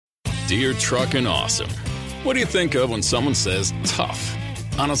Deer Truckin' Awesome. What do you think of when someone says tough?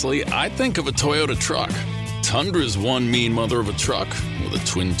 Honestly, I think of a Toyota truck. Tundra's one mean mother of a truck with a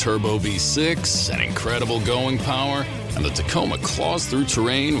twin-turbo V6 and incredible going power, and the Tacoma claws through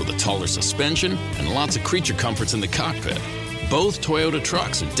terrain with a taller suspension and lots of creature comforts in the cockpit. Both Toyota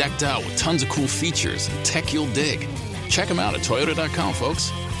trucks are decked out with tons of cool features and tech you'll dig. Check them out at Toyota.com, folks.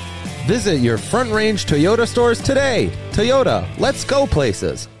 Visit your Front Range Toyota stores today. Toyota, let's go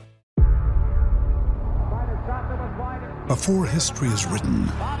places. Before history is written,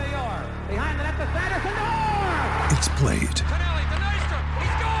 it's played.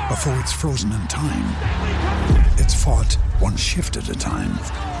 Before it's frozen in time, it's fought one shift at a time.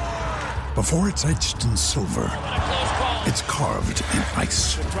 Before it's etched in silver, it's carved in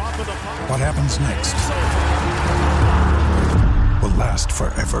ice. What happens next will last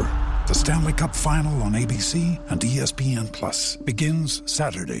forever. The Stanley Cup Final on ABC and ESPN Plus begins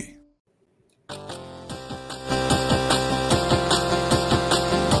Saturday.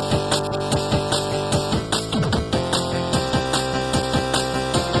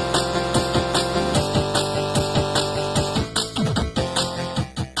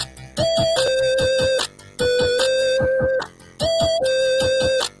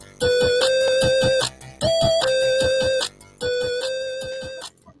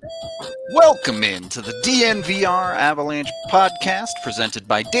 Welcome into the DNVR Avalanche Podcast, presented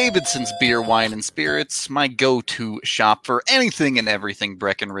by Davidson's Beer, Wine, and Spirits, my go-to shop for anything and everything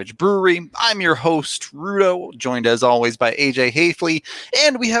Breckenridge Brewery. I'm your host, Rudolph, joined as always by AJ Haefele,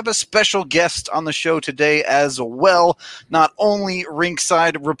 and we have a special guest on the show today as well, not only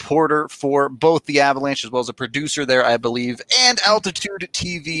rinkside reporter for both the Avalanche, as well as a producer there, I believe, and Altitude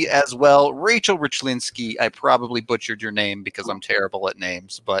TV as well, Rachel Richlinski. I probably butchered your name because I'm terrible at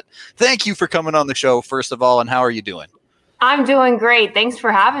names, but thank you for coming on the show, first of all, and how are you doing? I'm doing great. Thanks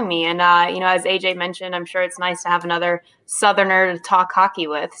for having me. And, as AJ mentioned, I'm sure it's nice to have another Southerner to talk hockey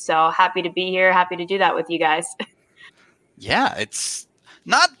with. So happy to be here. Happy to do that with you guys. Yeah, it's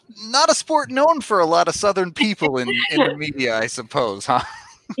not a sport known for a lot of Southern people in the media, I suppose, huh?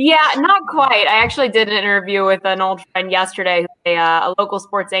 Yeah, not quite. I actually did an interview with an old friend yesterday, a local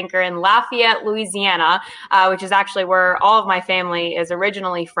sports anchor in Lafayette, Louisiana, which is actually where all of my family is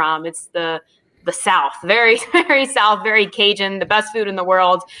originally from. It's the South, very, very South, very Cajun, the best food in the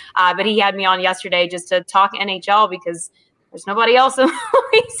world. But he had me on yesterday just to talk NHL because there's nobody else in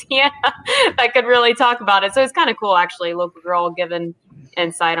Louisiana that could really talk about it. So it's kind of cool, actually, local girl giving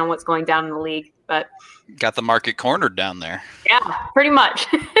insight on what's going down in the league. But got the market cornered down there. Yeah, pretty much.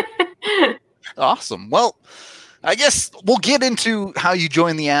 Awesome. Well, I guess we'll get into how you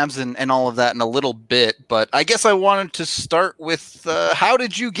joined the Avs and all of that in a little bit, but I guess I wanted to start with how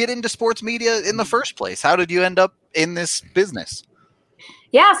did you get into sports media in the first place? How did you end up in this business?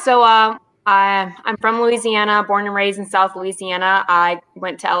 Yeah, so I'm from Louisiana, born and raised in South Louisiana. I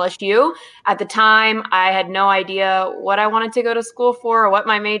went to LSU. At the time, I had no idea what I wanted to go to school for or what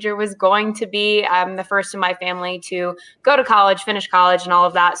my major was going to be. I'm the first in my family to go to college, finish college, and all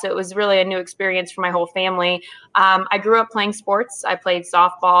of that. So it was really a new experience for my whole family. I grew up playing sports. I played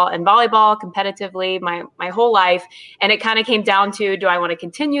softball and volleyball competitively my whole life. And it kind of came down to, do I want to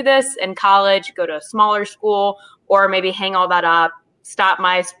continue this in college, go to a smaller school, or maybe hang all that up, stop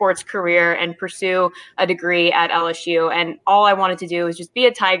my sports career and pursue a degree at LSU. And all I wanted to do was just be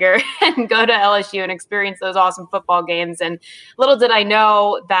a Tiger and go to LSU and experience those awesome football games. And little did I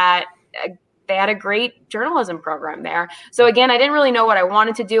know that they had a great journalism program there. So again, I didn't really know what I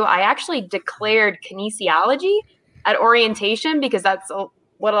wanted to do. I actually declared kinesiology at orientation because that's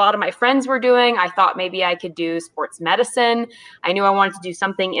what a lot of my friends were doing. I thought maybe I could do sports medicine. I knew I wanted to do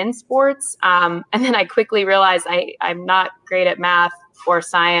something in sports. And then I quickly realized I'm not great at math or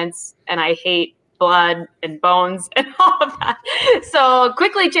science, and I hate blood and bones and all of that. So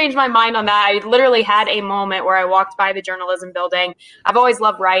quickly changed my mind on that. I literally had a moment where I walked by the journalism building. I've always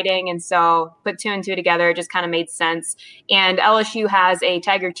loved writing, and so put two and two together. It just kind of made sense. And LSU has a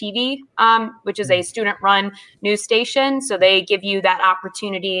Tiger TV, which is a student-run news station. So they give you that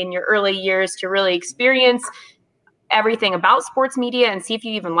opportunity in your early years to really experience everything about sports media and see if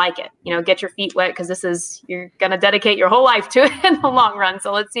you even like it. Get your feet wet, because you're going to dedicate your whole life to it in the long run.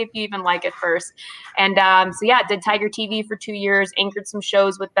 So let's see if you even like it first. And did Tiger TV for 2 years, anchored some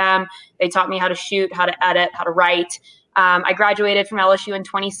shows with them. They taught me how to shoot, how to edit, how to write. I graduated from LSU in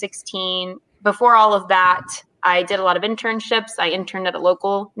 2016. Before all of that, I did a lot of internships. I interned at a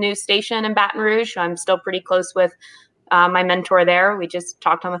local news station in Baton Rouge. So I'm still pretty close with my mentor there. We just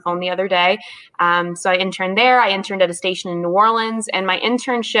talked on the phone the other day. So I interned there. I interned at a station in New Orleans, and my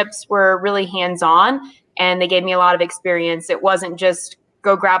internships were really hands-on, and they gave me a lot of experience. It wasn't just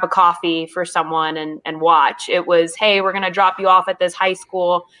go grab a coffee for someone and watch. It was, hey, we're going to drop you off at this high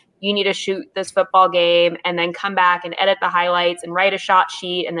school. You need to shoot this football game and then come back and edit the highlights and write a shot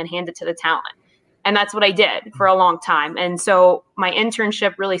sheet and then hand it to the talent. And that's what I did for a long time. And so my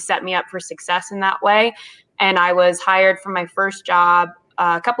internship really set me up for success in that way. And I was hired for my first job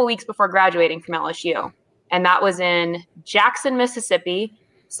a couple weeks before graduating from LSU. And that was in Jackson, Mississippi.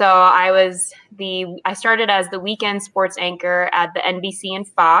 So I started as the weekend sports anchor at the NBC and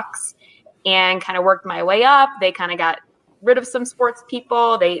Fox and kind of worked my way up. They kind of got rid of some sports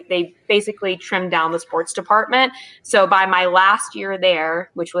people. They basically trimmed down the sports department. So by my last year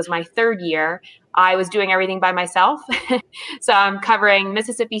there, which was my third year, I was doing everything by myself. So I'm covering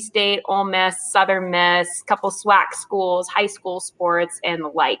Mississippi State, Ole Miss, Southern Miss, couple SWAC schools, high school sports, and the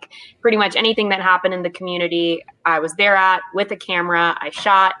like. Pretty much anything that happened in the community, I was there at with a camera. I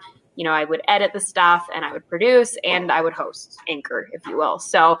shot. I would edit the stuff and I would produce and I would host, anchor, if you will.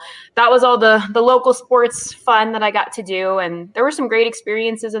 So that was all the local sports fun that I got to do. And there were some great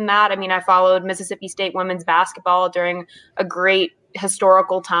experiences in that. I mean, I followed Mississippi State women's basketball during a great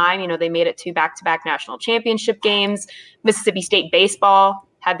historical time. They made it to back-to-back national championship games. Mississippi State baseball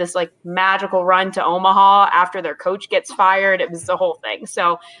had this magical run to Omaha after their coach gets fired. It was the whole thing.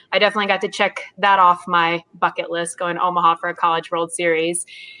 So I definitely got to check that off my bucket list, going to Omaha for a College World Series.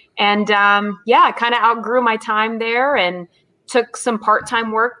 And I kind of outgrew my time there and took some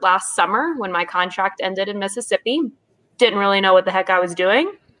part-time work last summer when my contract ended in Mississippi. Didn't really know what the heck I was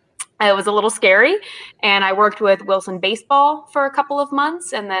doing. It was a little scary. And I worked with Wilson Baseball for a couple of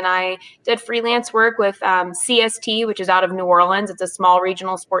months. And then I did freelance work with CST, which is out of New Orleans. It's a small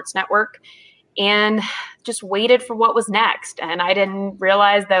regional sports network. And just waited for what was next. And I didn't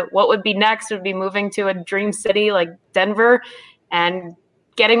realize that what would be next would be moving to a dream city like Denver and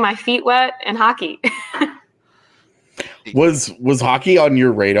getting my feet wet in hockey. Was hockey on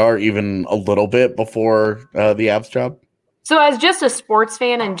your radar even a little bit before the Avs job? So as just a sports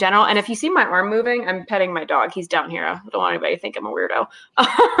fan in general, and if you see my arm moving, I'm petting my dog. He's down here. I don't want anybody to think I'm a weirdo.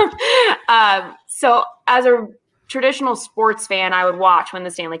 So as a traditional sports fan, I would watch when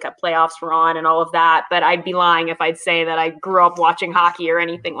the Stanley Cup playoffs were on and all of that, but I'd be lying if I'd say that I grew up watching hockey or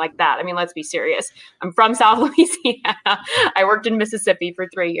anything like that. I mean, let's be serious. I'm from South Louisiana. I worked in Mississippi for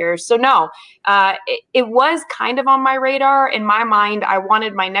 3 years. So no, it was kind of on my radar. In my mind, I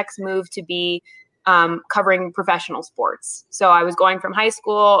wanted my next move to be covering professional sports. So I was going from high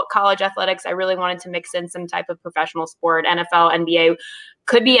school, college athletics. I really wanted to mix in some type of professional sport, NFL, NBA,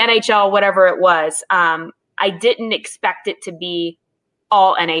 could be NHL, whatever it was. I didn't expect it to be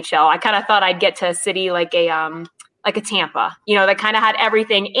all NHL. I kind of thought I'd get to a city like a Tampa, that kind of had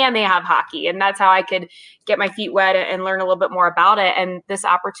everything and they have hockey. And that's how I could get my feet wet and learn a little bit more about it. And this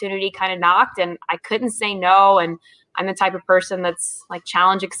opportunity kind of knocked and I couldn't say no. And I'm the type of person that's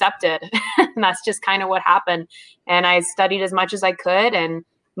challenge accepted. And that's just kind of what happened. And I studied as much as I could and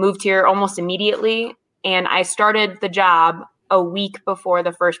moved here almost immediately. And I started the job a week before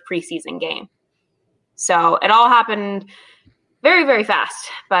the first preseason game. So it all happened very, very fast.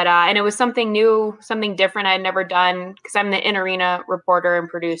 But and it was something new, something different I had never done because I'm the in-arena reporter and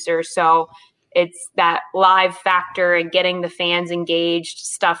producer. So it's that live factor and getting the fans engaged,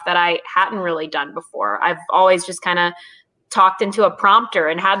 stuff that I hadn't really done before. I've always just kind of talked into a prompter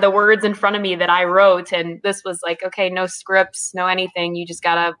and had the words in front of me that I wrote. And this was okay, no scripts, no anything. You just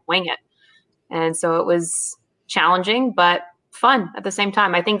got to wing it. And so it was challenging, but fun at the same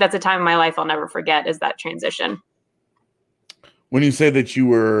time. I think that's a time in my life I'll never forget, is that transition. When you say that you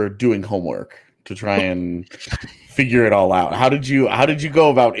were doing homework to try and figure it all out, how did you go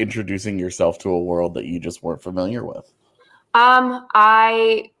about introducing yourself to a world that you just weren't familiar with?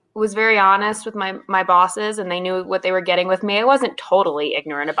 I was very honest with my bosses, and they knew what they were getting with me. I wasn't totally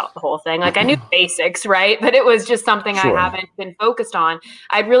ignorant about the whole thing. I knew basics, right? But it was just something Sure. I haven't been focused on.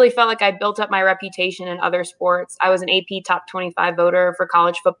 I really felt like I built up my reputation in other sports. I was an AP top 25 voter for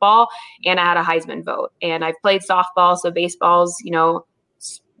college football, and I had a Heisman vote. And I've played softball, so baseball's,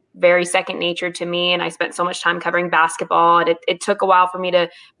 very second nature to me. And I spent so much time covering basketball, and it took a while for me to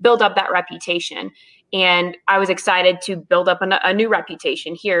build up that reputation. And I was excited to build up a new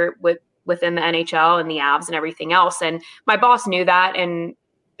reputation here within the NHL and the Avs and everything else. And my boss knew that. And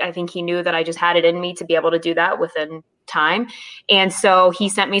I think he knew that I just had it in me to be able to do that within time. And so he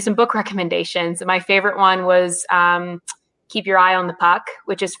sent me some book recommendations. And my favorite one was Keep Your Eye on the Puck,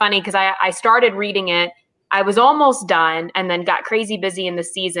 which is funny because I started reading it. I was almost done and then got crazy busy in the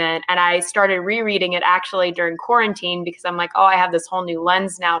season. And I started rereading it actually during quarantine because I'm like, oh, I have this whole new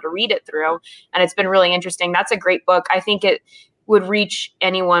lens now to read it through. And it's been really interesting. That's a great book. I think it would reach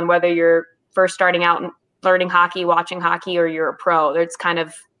anyone, whether you're first starting out learning hockey, watching hockey, or you're a pro. It's kind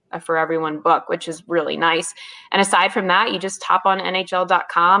of a for everyone book, which is really nice. And aside from that, you just hop on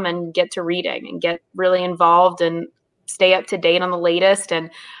NHL.com and get to reading and get really involved and stay up to date on the latest.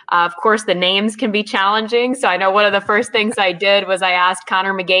 And of course, the names can be challenging. So I know one of the first things I did was I asked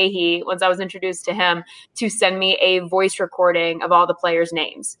Connor McGahey, once I was introduced to him, to send me a voice recording of all the players'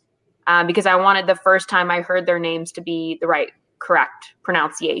 names, because I wanted the first time I heard their names to be the correct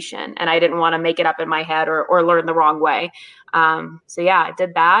pronunciation. And I didn't want to make it up in my head or learn the wrong way. So yeah, I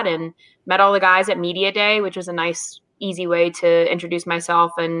did that and met all the guys at Media Day, which was a nice, easy way to introduce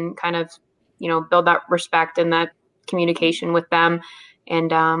myself and kind of, build that respect and that communication with them.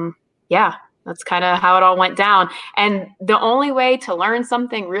 And yeah, that's kind of how it all went down. And the only way to learn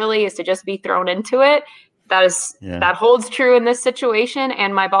something really is to just be thrown into it. That holds true in this situation.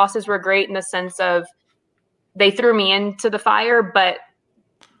 And my bosses were great in the sense of they threw me into the fire, but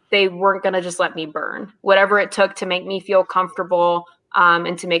they weren't going to just let me burn. Whatever it took to make me feel comfortable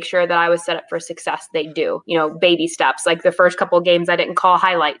and to make sure that I was set up for success, they do. Baby steps. Like the first couple of games, I didn't call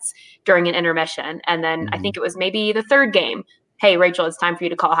highlights during an intermission. And then I think it was maybe the third game. Hey, Rachel, it's time for you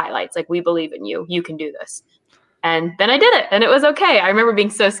to call highlights. Like, we believe in you. You can do this. And then I did it, and it was okay. I remember being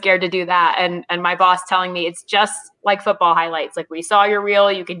so scared to do that. And my boss telling me it's just like football highlights. Like, we saw your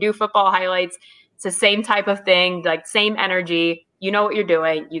reel. You can do football highlights. It's the same type of thing, like same energy. You know what you're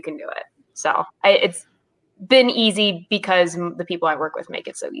doing. You can do it. So it's been easy because the people I work with make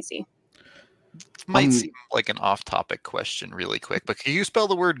it so easy. It might seem like an off-topic question really quick, but can you spell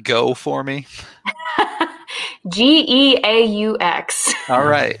the word go for me? Geaux. All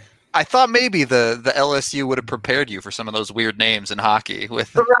right. I thought maybe the LSU would have prepared you for some of those weird names in hockey. Right.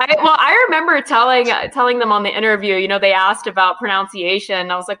 Well, I remember telling them on the interview, they asked about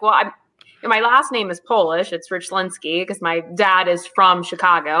pronunciation. I was like, well, my last name is Polish. It's Richlinski because my dad is from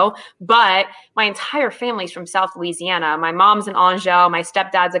Chicago, but my entire family's from South Louisiana. My mom's an Angel. My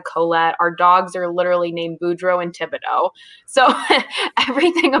stepdad's a Colette. Our dogs are literally named Boudreaux and Thibodeau. So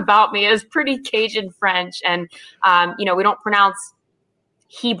everything about me is pretty Cajun French. And, we don't pronounce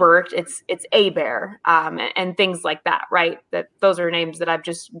Hebert. It's Hebert, and things like that, right? Those are names that I've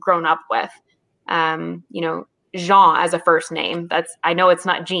just grown up with. Jean as a first name. I know it's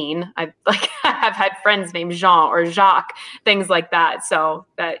not Jean. I've had friends named Jean or Jacques, things like that. So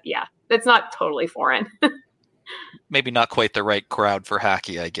it's not totally foreign. Maybe not quite the right crowd for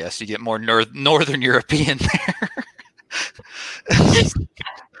hockey, I guess. You get more Northern European there.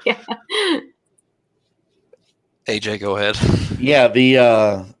 Yeah. AJ, go ahead. Yeah,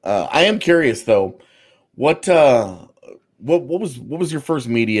 I am curious though. What was your first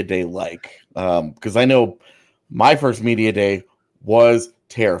media day like? Because I know my first media day was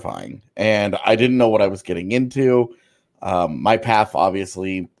terrifying, and I didn't know what I was getting into. My path,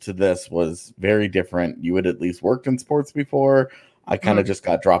 obviously, to this was very different. You had at least worked in sports before. I kind of just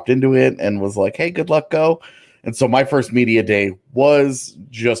got dropped into it and was like, hey, good luck, go. And so my first media day was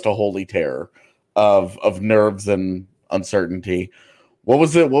just a holy terror of nerves and uncertainty. What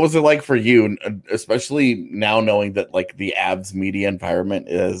was it like for you, especially now knowing that like the Avs media environment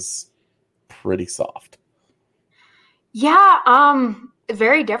is pretty soft? Yeah,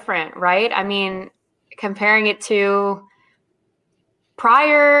 very different, right? I mean, comparing it to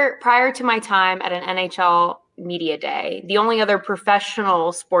prior to my time at an NHL media day, the only other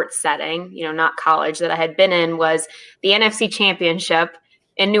professional sports setting, not college, that I had been in was the NFC Championship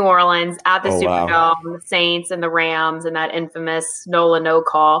in New Orleans at the Superdome, the Saints and the Rams, and that infamous NOLA no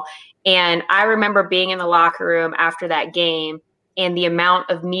call. And I remember being in the locker room after that game, and the amount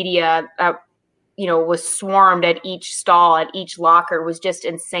of media was swarmed at each stall, at each locker, was just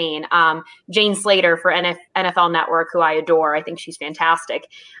insane. Jane Slater for NFL Network, who I adore. I think she's fantastic.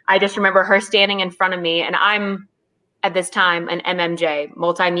 I just remember her standing in front of me, and I'm at this time an MMJ,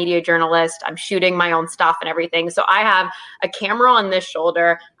 multimedia journalist. I'm shooting my own stuff and everything. So I have a camera on this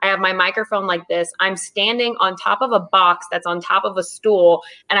shoulder. I have my microphone like this. I'm standing on top of a box that's on top of a stool,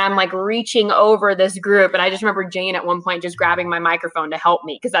 and I'm like reaching over this group. And I just remember Jane at one point just grabbing my microphone to help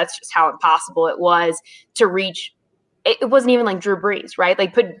me, because that's just how impossible it was to reach. It wasn't even like Drew Brees, right? They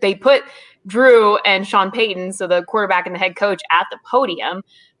put Drew and Sean Payton, so the quarterback and the head coach, at the podium.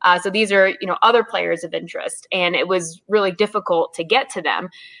 So these are, other players of interest, and it was really difficult to get to them.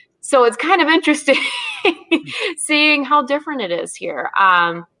 So it's kind of interesting seeing how different it is here.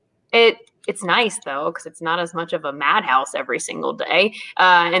 It's nice though, because it's not as much of a madhouse every single day.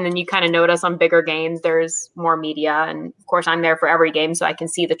 And then you kind of notice on bigger games, there's more media, and of course I'm there for every game, so I can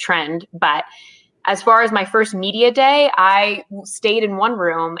see the trend. But as far as my first media day, I stayed in one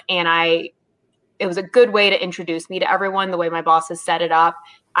room, and it was a good way to introduce me to everyone, the way my boss has set it up.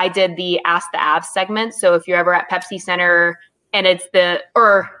 I did the Ask the Avs segment. So if you're ever at Pepsi Center and it's the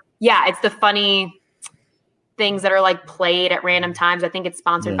funny things that are like played at random times. I think it's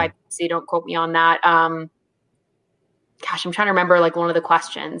sponsored by Pepsi. Don't quote me on that. I'm trying to remember like one of the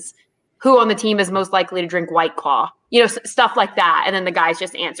questions. Who on the team is most likely to drink White Claw? Stuff like that. And then the guys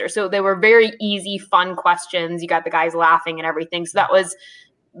just answer. So they were very easy, fun questions. You got the guys laughing and everything. So that was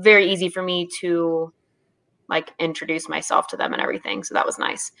very easy for me to like introduce myself to them and everything. So that was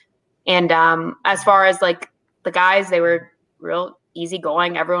nice. And as far as like the guys, they were real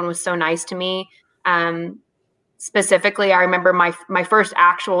easygoing. Everyone was so nice to me. Specifically, I remember my first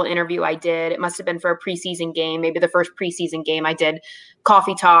actual interview I did. It must have been for a preseason game, maybe the first preseason game. I did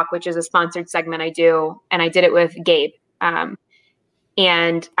Coffee Talk, which is a sponsored segment I do, and I did it with Gabe. And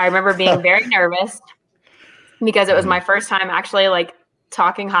I remember being very nervous because it was my first time actually like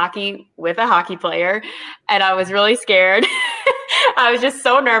talking hockey with a hockey player, and I was really scared. I was just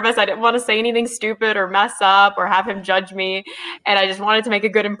so nervous. I didn't want to say anything stupid or mess up or have him judge me, and I just wanted to make a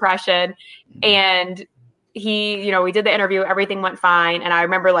good impression. And he, we did the interview, everything went fine. And I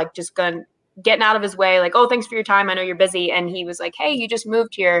remember like just getting out of his way, like, oh, thanks for your time. I know you're busy. And he was like, hey, you just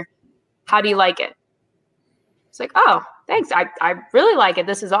moved here. How do you like it? It's like, oh, thanks. I really like it.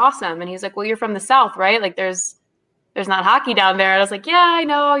 This is awesome. And he's like, well, you're from the South, right? Like there's not hockey down there. And I was like, yeah, I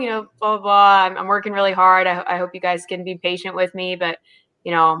know, blah, blah, blah. I'm working really hard. I hope you guys can be patient with me, but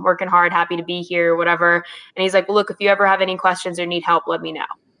I'm working hard, happy to be here, whatever. And he's like, well, look, if you ever have any questions or need help, let me know.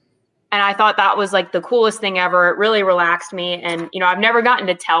 And I thought that was like the coolest thing ever. It really relaxed me. And, I've never gotten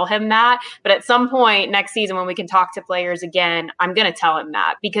to tell him that. But at some point next season, when we can talk to players again, I'm going to tell him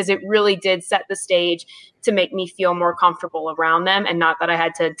that because it really did set the stage to make me feel more comfortable around them. And not that I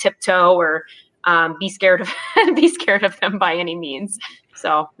had to tiptoe or be scared of them by any means.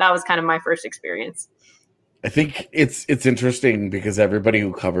 So that was kind of my first experience. I think it's interesting because everybody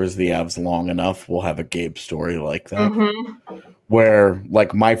who covers the Avs long enough will have a Gabe story like that. Mm-hmm. Where,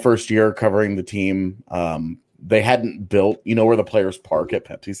 like, my first year covering the team, they hadn't built, where the players park at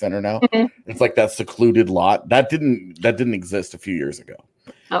Pepsi Center now? Mm-hmm. It's like that secluded lot. That didn't exist a few years ago.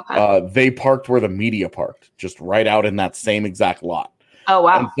 Okay. They parked where the media parked, just right out in that same exact lot. Oh,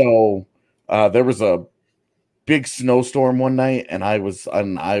 wow. And so there was a big snowstorm one night, and I was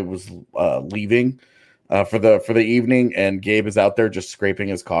leaving for the evening, and Gabe is out there just scraping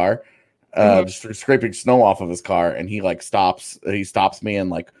his car. Just scraping snow off of his car, and he stops me, and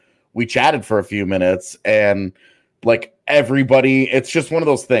like we chatted for a few minutes, and like everybody, it's just one of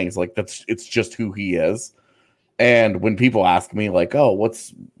those things, like it's just who he is. And when people ask me like, oh,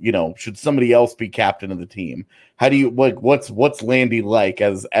 what's should somebody else be captain of the team? How do you what's Landy like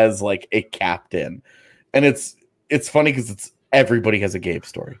as like a captain? And it's funny because it's everybody has a Gabe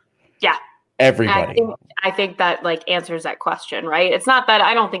story. Yeah. Everybody. I think that like answers that question, right? It's not that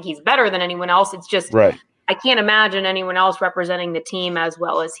I don't think he's better than anyone else. It's just right. I can't imagine anyone else representing the team as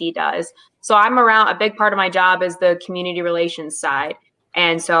well as he does. So I'm around. A big part of my job is the community relations side.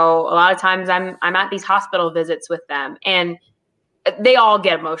 And so a lot of times I'm at these hospital visits with them, and they all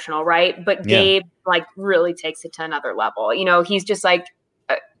get emotional, right? But Gabe like really takes it to another level. He's just like,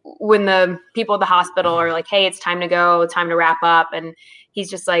 when the people at the hospital are like, hey, it's time to go, time to wrap up. And he's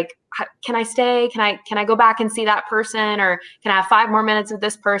just like, can I stay? Can I go back and see that person? Or can I have 5 more minutes with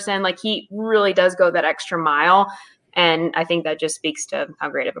this person? Like he really does go that extra mile. And I think that just speaks to how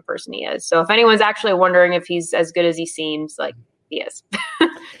great of a person he is. So if anyone's actually wondering if he's as good as he seems, like he is.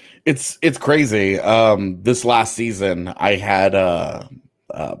 It's crazy. This last season I had, I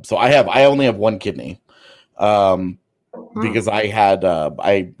only have one kidney. Because I had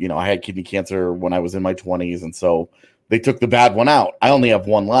kidney cancer when I was in my 20s, and so they took the bad one out. I only have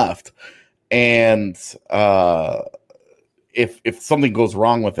one left, and if something goes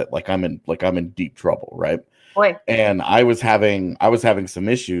wrong with it, like I'm in deep trouble, right? Boy. And I was having some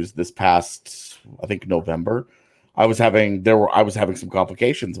issues this past, I think, November. I was having some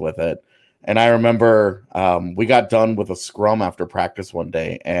complications with it, and I remember we got done with a scrum after practice one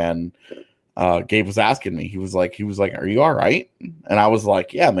day, and Gabe was asking me, he was like, are you all right? And I was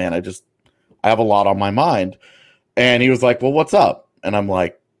like, yeah, man, I have a lot on my mind. And he was like, well, what's up? And I'm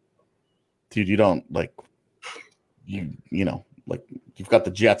like, dude, you don't like, like you've got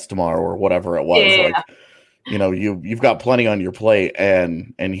the Jets tomorrow or whatever it was. Yeah. Like, you've got plenty on your plate.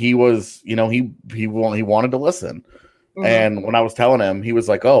 And he was, he wanted to listen. Mm-hmm. And when I was telling him, he was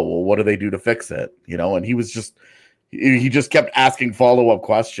like, oh, well, what do they do to fix it? And he was he just kept asking follow-up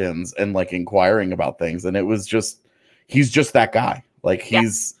questions and like inquiring about things. And it was just, he's just that guy. Like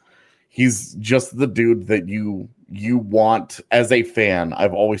he's just the dude that you want as a fan.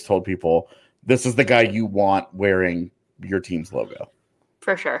 I've always told people this is the guy you want wearing your team's logo.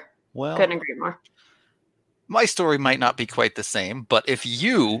 For sure. Well, couldn't agree more. My story might not be quite the same, but if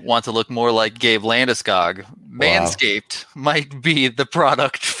you want to look more like Gabe Landeskog, Manscaped might be the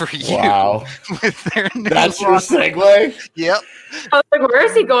product for you. Wow. With their new That's your segue? Yep. I was like, where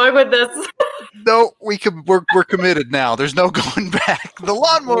is he going with this? No, we're committed now. There's no going back. The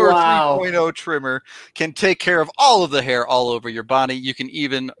Lawnmower 3.0 trimmer can take care of all of the hair all over your body. You can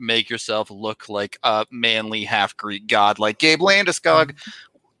even make yourself look like a manly half-Greek god like Gabe Landeskog.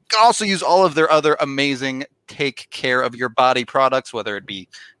 Also use all of their other amazing take care of your body products, whether it be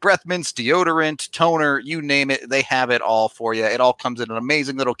breath mints, deodorant, toner, you name it, they have it all for you. It all comes in an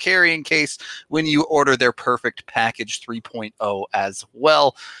amazing little carrying case when you order their Perfect Package 3.0 as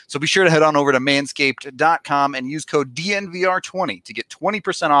well. So be sure to head on over to manscaped.com and use code DNVR20 to get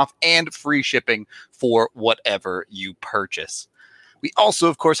 20% off and free shipping for whatever you purchase. We also,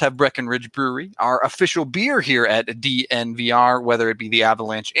 of course, have Breckenridge Brewery, our official beer here at DNVR, whether it be the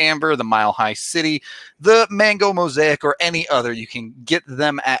Avalanche Amber, the Mile High City, the Mango Mosaic, or any other. You can get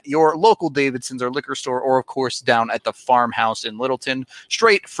them at your local Davidson's or liquor store, or, of course, down at the Farmhouse in Littleton,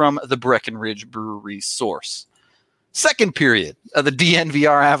 straight from the Breckenridge Brewery source. Second period of the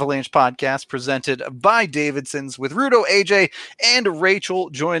DNVR Avalanche podcast presented by Davidson's with Rudo, AJ, and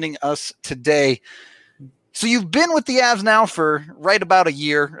Rachel joining us today. So you've been with the Avs now for right about a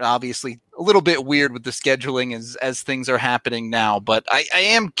year. Obviously, a little bit weird with the scheduling as things are happening now. But I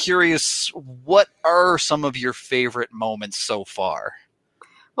am curious, what are some of your favorite moments so far?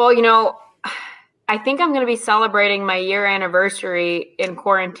 Well, I think I'm going to be celebrating my year anniversary in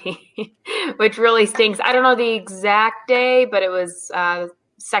quarantine, which really stinks. I don't know the exact day, but it was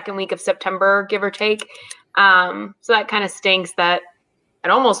second week of September, give or take. So that kind of stinks that it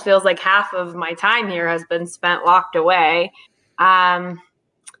almost feels like half of my time here has been spent locked away.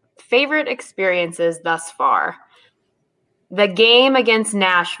 Favorite experiences thus far. The game against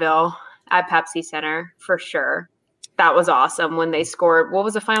Nashville at Pepsi Center, for sure. That was awesome when they scored. What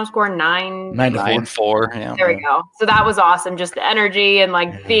was the final score? 9-4. Yeah. There we go. So that was awesome. Just the energy and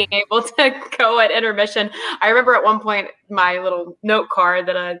being able to go at intermission. I remember at one point my little note card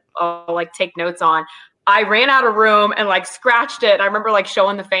that I'll take notes on. I ran out of room and scratched it. I remember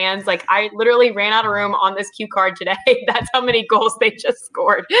showing the fans, I literally ran out of room on this cue card today. That's how many goals they just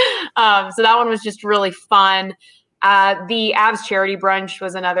scored. So that one was just really fun. The Avs charity brunch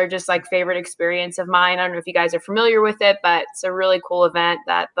was another just favorite experience of mine. I don't know if you guys are familiar with it, but it's a really cool event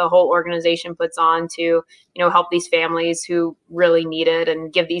that the whole organization puts on to, help these families who really need it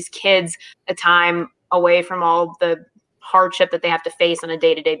and give these kids a time away from all the hardship that they have to face on a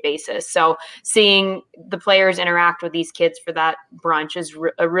day-to-day basis. So seeing the players interact with these kids for that brunch is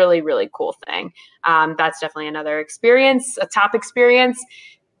a really, really cool thing. That's definitely another experience, a top experience.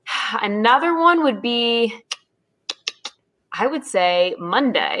 Another one would be, I would say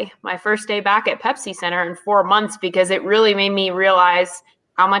Monday, my first day back at Pepsi Center in 4 months, because it really made me realize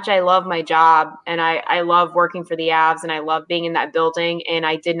how much I love my job. And I love working for the Avs and I love being in that building. And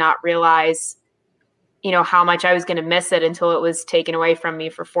I did not realize how much I was going to miss it until it was taken away from me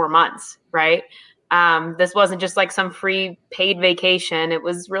for 4 months, right? This wasn't just some free paid vacation. It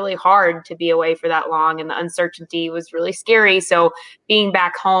was really hard to be away for that long, and the uncertainty was really scary. So being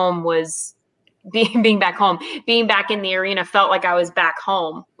back home was being back home. Being back in the arena felt like I was back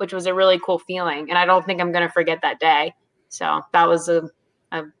home, which was a really cool feeling. And I don't think I'm going to forget that day. So that was a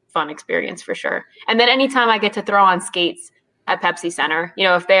fun experience for sure. And then anytime I get to throw on skates at Pepsi Center,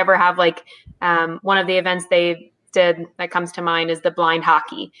 if they ever have one of the events they did that comes to mind is the blind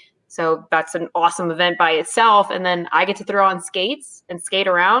hockey. So that's an awesome event by itself. And then I get to throw on skates and skate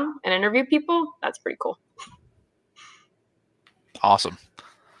around and interview people. That's pretty cool. Awesome.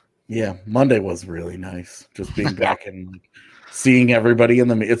 Yeah. Monday was really nice. Just being back and seeing everybody in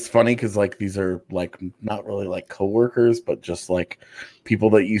them. It's funny because these are not really coworkers, but just people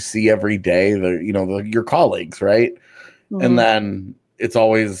that you see every day. They're, your colleagues, right? Mm-hmm. And then it's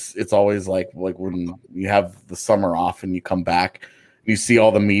always when you have the summer off and you come back, you see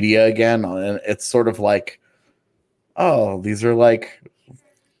all the media again, and it's sort of oh, these are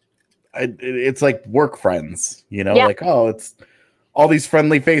it's work friends, Yeah. It's all these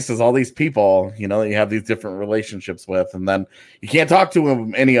friendly faces, all these people, that you have these different relationships with, and then you can't talk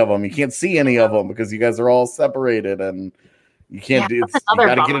to any of them, you can't see any of them because you guys are all separated, and you can't you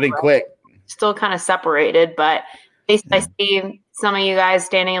got to get it in quick. Still kind of separated, but I see some of you guys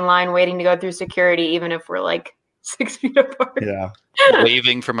standing in line waiting to go through security, even if we're 6 feet apart. Yeah.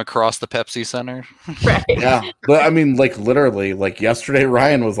 Waving from across the Pepsi Center. Right. Yeah. But I mean, literally, yesterday,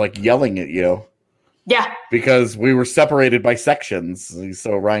 Ryan was yelling at you. Yeah. Because we were separated by sections.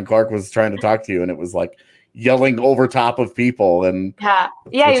 So Ryan Clark was trying to talk to you, and it was like yelling over top of people. And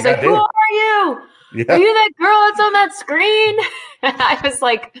yeah, he's like, "Who are you? Yeah. Are you that girl that's on that screen?" I was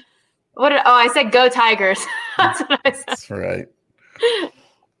like, "What?" I said, "Go Tigers." That's what I said. That's right.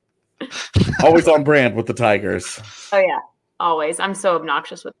 Always on brand with the Tigers. Oh yeah, always. I'm so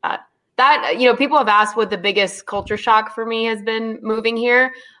obnoxious with that. People have asked what the biggest culture shock for me has been moving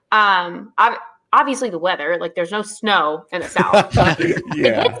here. Obviously the weather, like there's no snow in the South. It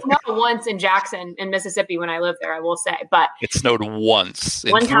did snow once in Jackson in Mississippi when I lived there, I will say, but it snowed once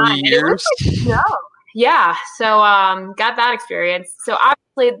in one 3 time. years. Like snow. Yeah. So, got that experience. So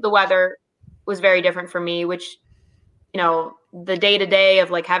obviously the weather was very different for me, which, the day to day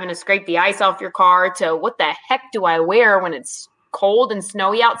of like having to scrape the ice off your car to what the heck do I wear when it's cold and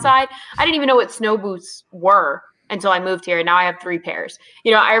snowy outside? I didn't even know what snow boots were until I moved here. Now I have 3 pairs.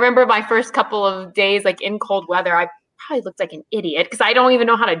 I remember my first couple of days, like in cold weather, I probably looked like an idiot because I don't even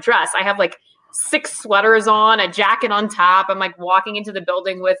know how to dress. I have like 6 sweaters on, a jacket on top. I'm like walking into the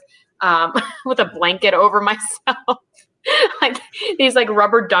building with a blanket over myself, like these like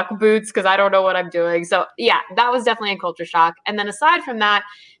rubber duck boots because I don't know what I'm doing. So yeah, that was definitely a culture shock. And then aside from that,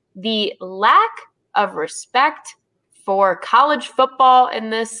 the lack of respect for college football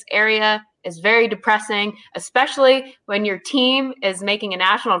in this area is very depressing, especially when your team is making a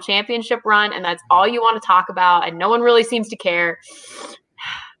national championship run and that's all you want to talk about and no one really seems to care.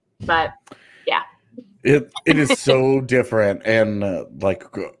 But yeah. It is so different. And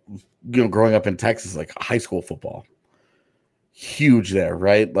growing up in Texas, like high school football, huge there,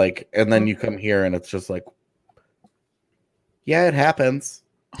 right? Like, and then you come here and it's just like, yeah, it happens.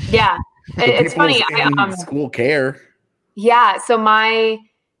 Yeah. It's funny. School care. Yeah. So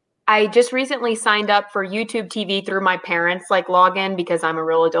I just recently signed up for YouTube TV through my parents' like login because I'm a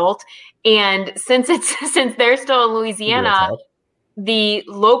real adult. And since they're still in Louisiana, the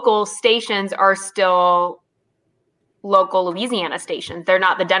local stations are still local Louisiana stations. They're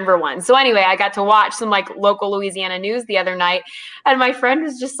not the Denver ones. So anyway, I got to watch some like local Louisiana news the other night. And my friend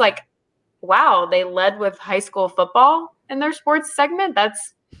was just like, wow, they led with high school football in their sports segment.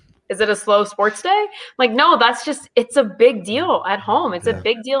 Is it a slow sports day? Like, no, it's a big deal at home. It's a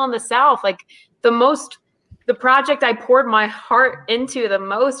big deal in the South. Like the project I poured my heart into the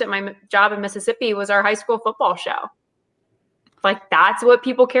most at my job in Mississippi was our high school football show. Like that's what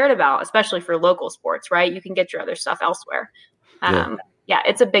people cared about, especially for local sports, right? You can get your other stuff elsewhere. Yeah,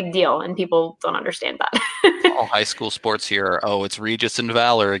 it's a big deal and people don't understand that. All high school sports here. Oh, it's Regis and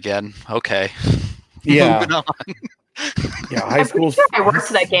Valor again. Okay. Yeah. Moving on. Yeah, high school. Sure I worked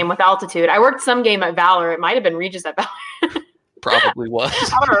that game with Altitude. I worked some game at Valor. It might have been Regis at Valor. Probably was.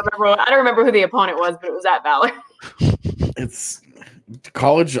 I don't remember who the opponent was, but it was at Valor. It's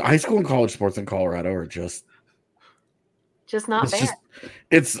high school and college sports in Colorado are just not fair.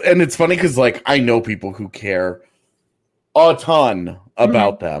 It's funny because like I know people who care a ton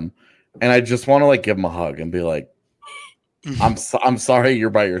about them, and I just want to like give them a hug and be like, I'm sorry you're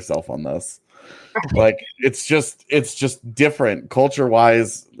by yourself on this. Like it's just different culture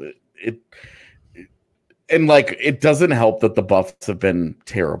wise. And like it doesn't help that the Buffs have been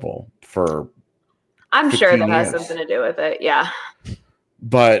terrible for. I'm sure that has something to do with it. Yeah.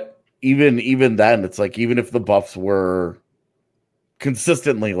 But even then, it's like even if the Buffs were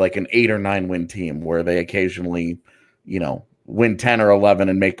consistently like an 8 or 9 win team, where they occasionally, win 10 or 11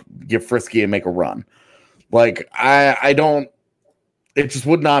 and get frisky and make a run, like I don't. It just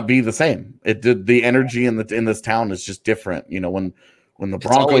would not be the same. The energy in this town is just different. When the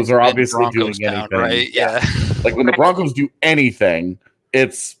Broncos are obviously doing anything, right? Yeah. Like when the Broncos do anything,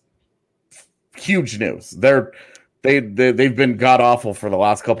 it's huge news. They've been god awful for the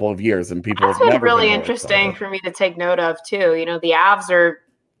last couple of years, and people That's have been never really been interesting for me to take note of too. The Avs are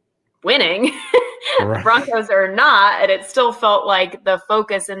winning, the Broncos are not, and it still felt like the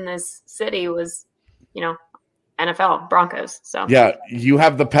focus in this city was, NFL Broncos. So yeah, you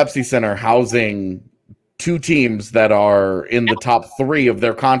have the Pepsi Center housing 2 teams that are in the top 3 of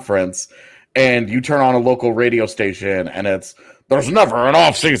their conference, and you turn on a local radio station and there's never an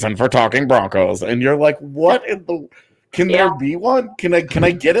off season for talking Broncos, and you're like, what in the? Can there be one? Can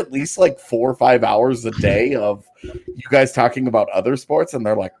I get at least like 4 or 5 hours a day of you guys talking about other sports? And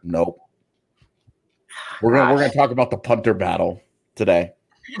they're like, nope. We're gonna talk about the punter battle today.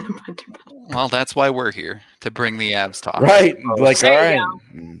 Well, that's why we're here, to bring the Avs talk. Right. Like, all right.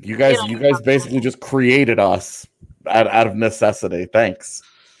 You guys basically just created us out of necessity. Thanks.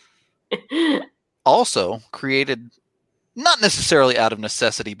 Also created not necessarily out of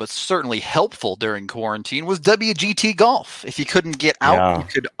necessity, but certainly helpful during quarantine, was WGT Golf. If you couldn't get out, you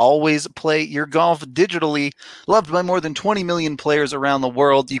could always play your golf digitally. Loved by more than 20 million players around the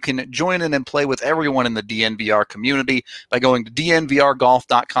world. You can join in and play with everyone in the DNVR community by going to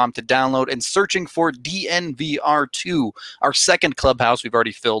dnvrgolf.com to download and searching for DNVR2, our second clubhouse. We've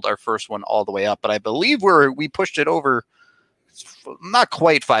already filled our first one all the way up, but I believe we pushed it over. Not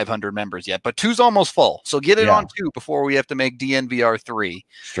quite 500 members yet, but 2's almost full. So get it on 2 before we have to make DNVR 3.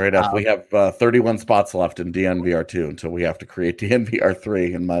 Straight up. We have 31 spots left in DNVR 2 until we have to create DNVR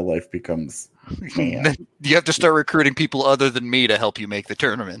 3, and my life becomes... You have to start recruiting people other than me to help you make the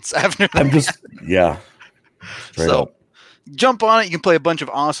tournaments. So jump on it. You can play a bunch of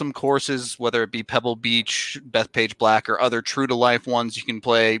awesome courses, whether it be Pebble Beach, Bethpage Black, or other true-to-life ones. You can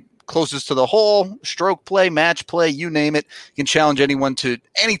play closest to the hole, stroke play, match play, you name it. You can challenge anyone to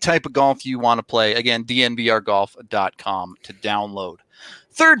any type of golf you want to play. Again, dnvrgolf.com to download.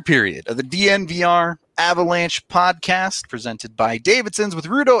 Third period of the DNVR Avalanche podcast presented by Davidson's with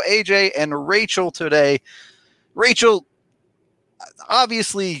Rudo, AJ, and Rachel today. Rachel,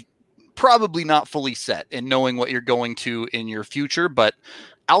 obviously, probably not fully set in knowing what you're going to in your future, but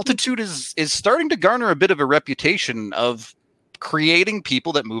altitude is starting to garner a bit of a reputation of creating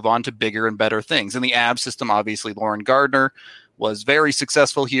people that move on to bigger and better things. In the AB system, obviously, Lauren Gardner was very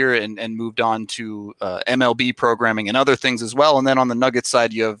successful here and moved on to MLB programming and other things as well. And then on the Nuggets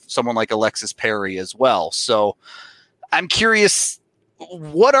side, you have someone like Alexis Perry as well. So I'm curious,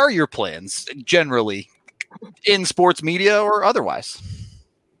 what are your plans generally in sports media or otherwise?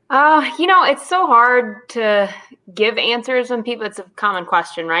 It's so hard to give answers when it's a common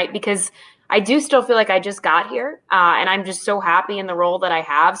question, right? Because I do still feel like I just got here, and I'm just so happy in the role that I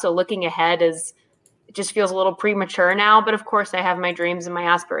have. So looking ahead it just feels a little premature now. But of course, I have my dreams and my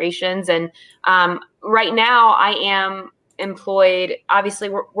aspirations. And right now, I am employed. Obviously,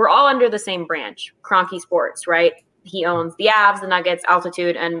 we're all under the same branch, Kroenke Sports, right? He owns the Avs, the Nuggets,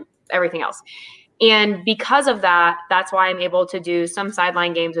 Altitude, and everything else. And because of that, that's why I'm able to do some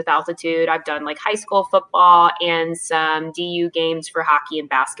sideline games with Altitude. I've done like high school football and some DU games for hockey and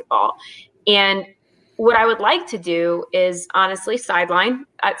basketball. And what I would like to do is honestly sideline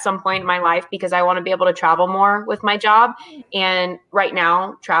at some point in my life because I want to be able to travel more with my job. And right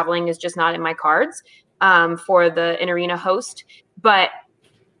now, traveling is just not in my cards for the in-arena host. But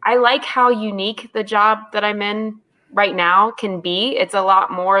I like how unique the job that I'm in right now can be. It's a lot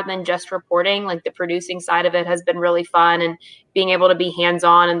more than just reporting. Like the producing side of it has been really fun, and being able to be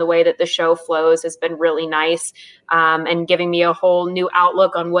hands-on in the way that the show flows has been really nice, and giving me a whole new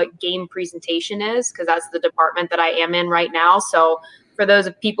outlook on what game presentation is, because that's the department that I am in right now. So for those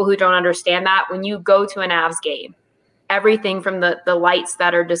of people who don't understand that, when you go to an Avs game, everything from the lights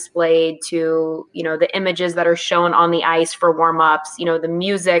that are displayed to, the images that are shown on the ice for warm-ups, the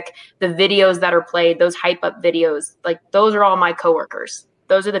music, the videos that are played, those hype-up videos, like those are all my coworkers.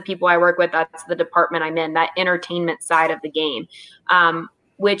 Those are the people I work with. That's the department I'm in, that entertainment side of the game,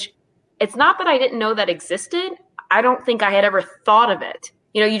 which it's not that I didn't know that existed. I don't think I had ever thought of it.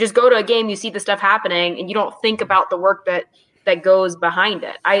 You just go to a game, you see the stuff happening, and you don't think about the work that goes behind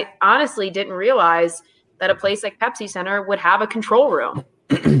it. I honestly didn't realize that a place like Pepsi Center would have a control room.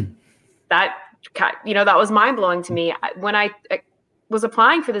 That was mind blowing to me. When I was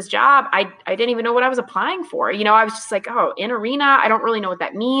applying for this job, I didn't even know what I was applying for. I was just like, oh, in arena, I don't really know what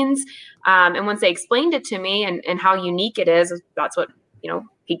that means. And once they explained it to me and how unique it is, that's what,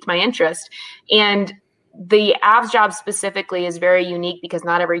 piqued my interest. And the Avs job specifically is very unique because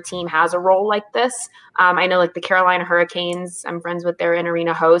not every team has a role like this. I know like the Carolina Hurricanes, I'm friends with their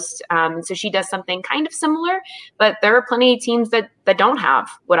in-arena host. So she does something kind of similar, but there are plenty of teams that don't have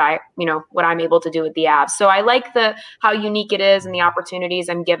what I'm able to do with the Avs. So I like how unique it is and the opportunities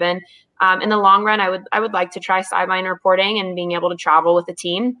I'm given. In the long run, I would like to try sideline reporting and being able to travel with the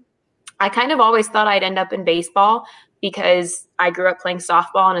team. I kind of always thought I'd end up in baseball because I grew up playing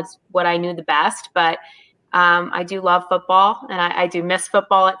softball and it's what I knew the best, but I do love football and I do miss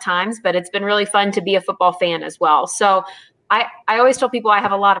football at times, but it's been really fun to be a football fan as well. So I always tell people I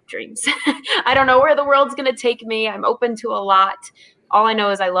have a lot of dreams. I don't know where the world's going to take me. I'm open to a lot. All I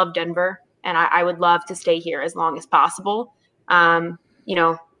know is I love Denver and I would love to stay here as long as possible.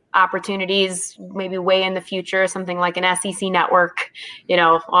 Opportunities maybe way in the future, something like an SEC network,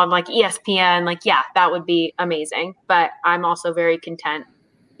 on like ESPN, that would be amazing. But I'm also very content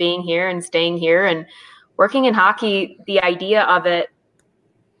being here and staying here and working in hockey. The idea of it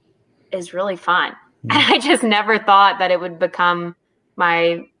is really fun. I just never thought that it would become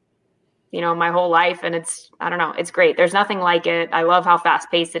my my whole life. And I don't know, it's great. There's nothing like it. I love how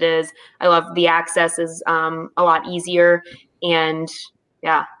fast paced it is. I love the access is a lot easier. And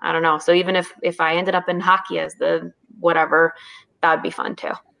yeah, I don't know. So even if I ended up in hockey as the whatever, that would be fun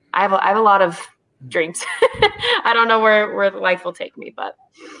too. I have a lot of dreams. I don't know where life will take me, but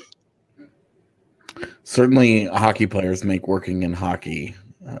certainly hockey players make working in hockey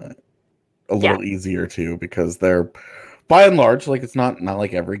a little easier too, because they're, by and large, like, it's not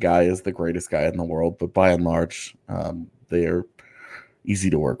like every guy is the greatest guy in the world, but by and large, they are easy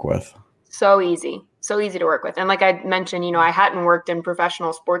to work with. So easy to work with. And like I mentioned, I hadn't worked in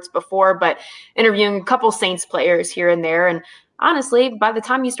professional sports before, but interviewing a couple Saints players here and there. And honestly, by the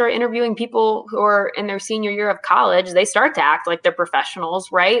time you start interviewing people who are in their senior year of college, they start to act like they're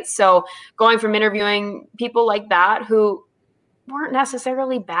professionals, right? So going from interviewing people like that who weren't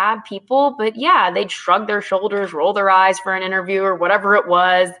necessarily bad people, but yeah, they'd shrug their shoulders, roll their eyes for an interview or whatever it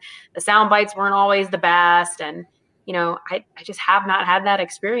was. The sound bites weren't always the best. And, I just have not had that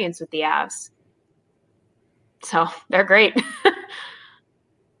experience with the Avs. So they're great.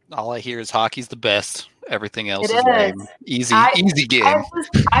 All I hear is hockey's the best. Everything else is lame. Easy game.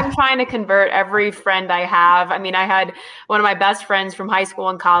 I'm trying to convert every friend I have. I mean, I had one of my best friends from high school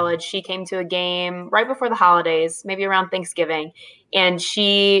and college. She came to a game right before the holidays, maybe around Thanksgiving. And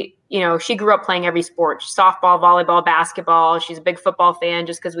she grew up playing every sport, softball, volleyball, basketball. She's a big football fan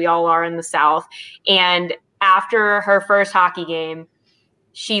just because we all are in the South. And after her first hockey game,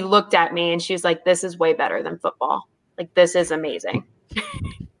 she looked at me and she was like, "This is way better than football. Like, this is amazing."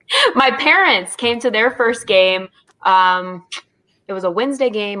 My parents came to their first game. It was a Wednesday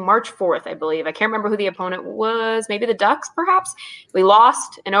game, March 4th, I believe. I can't remember who the opponent was. Maybe the Ducks, perhaps. We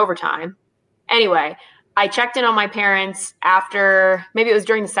lost in overtime. Anyway, I checked in on my parents after, maybe it was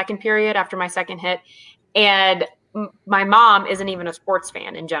during the second period, after my second hit. And my mom isn't even a sports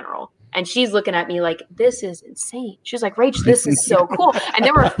fan in general. And she's looking at me like, "This is insane." She's like, "Rach, this is so cool." And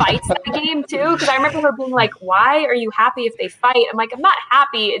there were fights in the game too. Because I remember her being like, "Why are you happy if they fight?" I'm like, "I'm not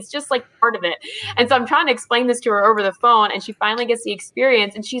happy. It's just like part of it." And so I'm trying to explain this to her over the phone. And she finally gets the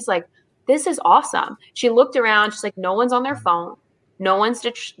experience. And she's like, "This is awesome." She looked around. She's like, "No one's on their phone. No one's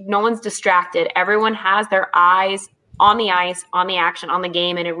distracted. Everyone has their eyes on the ice, on the action, on the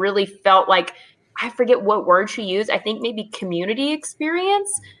game." And it really felt like, I forget what word she used. I think maybe community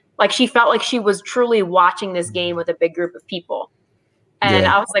experience. Like, she felt like she was truly watching this game with a big group of people. And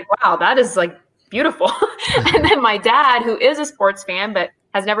I was like, wow, that is like beautiful. And then my dad, who is a sports fan, but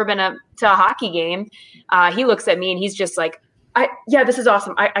has never been to a hockey game, he looks at me and he's just like, this is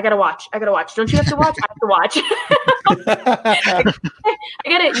awesome. I got to watch. Don't you have to watch? I have to watch. I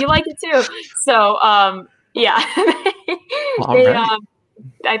get it. You like it too. So,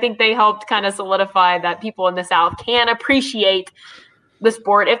 I think they helped kind of solidify that people in the South can appreciate the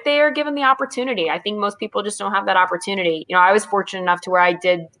sport if they are given the opportunity. I think most people just don't have that opportunity. I was fortunate enough to where I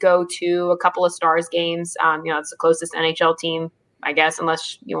did go to a couple of Stars games. It's the closest NHL team, I guess,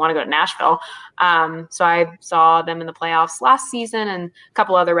 unless you want to go to Nashville. So I saw them in the playoffs last season and a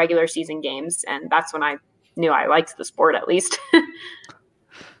couple other regular season games. And that's when I knew I liked the sport, at least.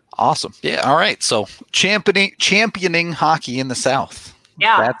 Awesome. Yeah. All right. So championing hockey in the South.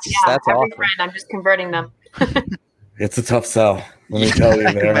 Yeah. That's every awesome. friend, I'm just converting them. It's a tough sell. Let me tell you,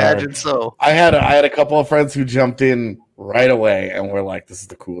 imagine so. I had a couple of friends who jumped in right away and were like, "This is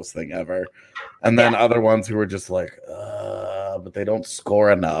the coolest thing ever," and then other ones who were just like, "But they don't score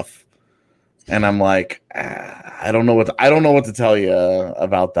enough," and I'm like, I don't know what to tell you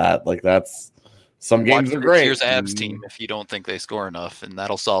about that. Like, that's some games are great. Here's Avs team if you don't think they score enough, and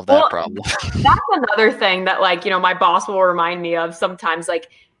that'll solve that problem. That's another thing that, like, my boss will remind me of sometimes. Like,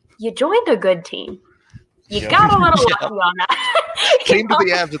 you joined a good team. You got a little lucky on that. Came to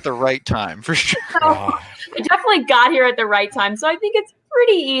the Avs at the right time, for sure. So, I definitely got here at the right time. So I think it's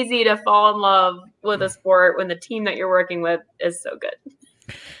pretty easy to fall in love with a sport when the team that you're working with is so good.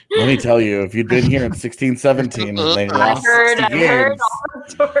 Let me tell you, if you'd been here in 16-17 when they lost I've heard all the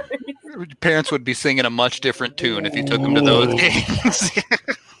stories. Your parents would be singing a much different tune if you took them to those games.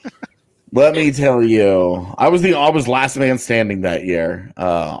 Let me tell you, I was last man standing that year.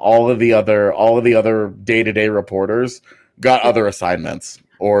 All of the other day-to-day reporters got other assignments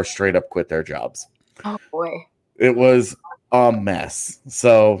or straight up quit their jobs. Oh boy. It was a mess.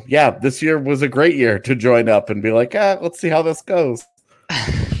 So yeah, this year was a great year to join up and be like, let's see how this goes.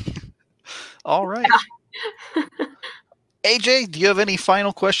 All right. AJ, do you have any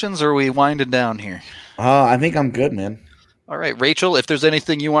final questions, or are we winding down here? I think I'm good, man. All right, Rachel, if there's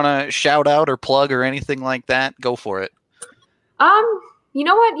anything you want to shout out or plug or anything like that, go for it. You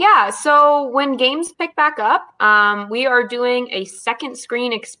know what? Yeah. So when games pick back up, we are doing a second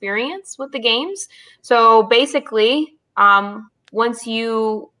screen experience with the games. So basically, once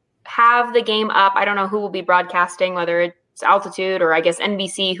you have the game up, I don't know who will be broadcasting, whether it's Altitude or I guess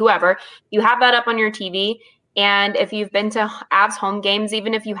NBC, whoever, you have that up on your TV. And if you've been to Avs home games,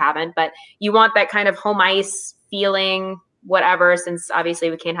 even if you haven't, but you want that kind of home ice feeling, whatever, since obviously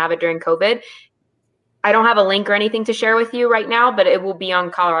we can't have it during COVID, I don't have a link or anything to share with you right now, but it will be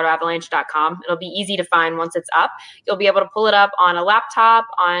on coloradoavalanche.com. It'll be easy to find once it's up. You'll be able to pull it up on a laptop,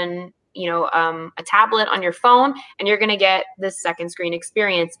 on a tablet, on your phone, and you're going to get this second screen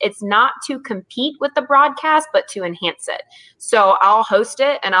experience. It's not to compete with the broadcast, but to enhance it. So I'll host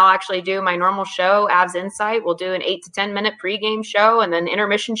it, and I'll actually do my normal show, Avs Insight. We'll do an 8 to 10 minute pregame show, and then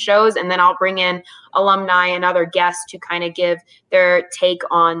intermission shows, and then I'll bring in alumni and other guests to kind of give their take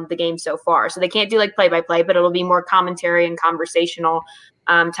on the game so far. So they can't do like play-by-play, but it'll be more commentary and conversational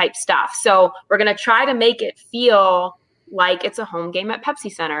type stuff. So we're going to try to make it feel like it's a home game at Pepsi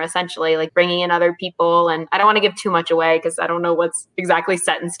Center, essentially, like bringing in other people. And I don't want to give too much away because I don't know what's exactly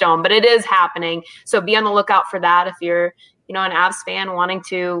set in stone, but it is happening. So be on the lookout for that if you're, an Avs fan wanting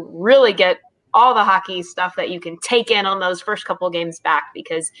to really get all the hockey stuff that you can take in on those first couple of games back,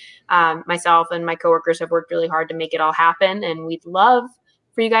 because myself and my coworkers have worked really hard to make it all happen. And we'd love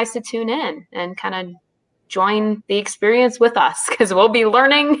for you guys to tune in and kind of join the experience with us, because we'll be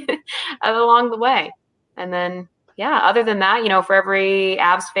learning along the way. And then, other than that, for every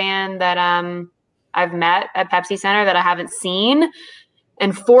Avs fan that I've met at Pepsi Center that I haven't seen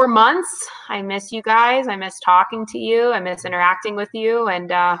in 4 months, I miss you guys. I miss talking to you. I miss interacting with you.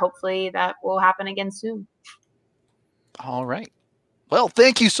 And hopefully that will happen again soon. All right. Well,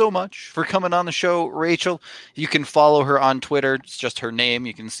 thank you so much for coming on the show, Rachel. You can follow her on Twitter. It's just her name.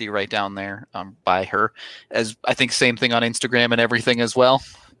 You can see right down there by her. As I think same thing on Instagram and everything as well.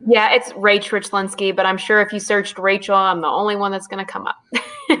 Yeah, it's Rachel Richlinski, but I'm sure if you searched Rachel, I'm the only one that's going to come up.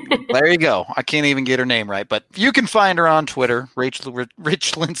 There you go. I can't even get her name right, but you can find her on Twitter, Rachel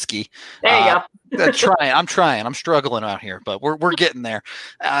Richlinski. There you go. I'm trying. I'm struggling out here, but we're getting there.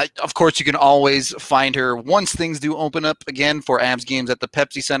 Of course, you can always find her once things do open up again for Avs games at the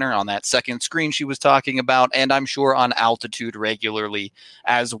Pepsi Center on that second screen she was talking about, and I'm sure on Altitude regularly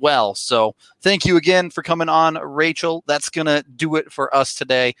as well. So thank you again for coming on, Rachel. That's going to do it for us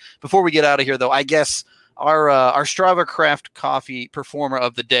today. Before we get out of here, though, I guess our Strava Craft Coffee performer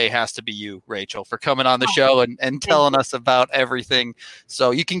of the day has to be you, Rachel, for coming on the show and telling us about everything. So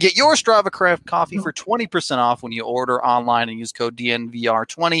you can get your Strava Craft Coffee for 20% off when you order online and use code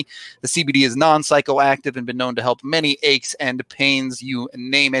DNVR20. The CBD is non-psychoactive and been known to help many aches and pains, you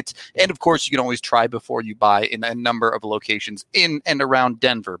name it. And, of course, you can always try before you buy in a number of locations in and around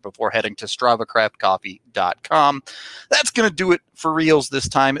Denver before heading to StravaCraftCoffee.com. That's going to do it for reals this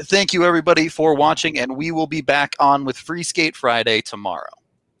time. Thank you, everybody, for watching, and we will be back on with Free Skate Friday tomorrow.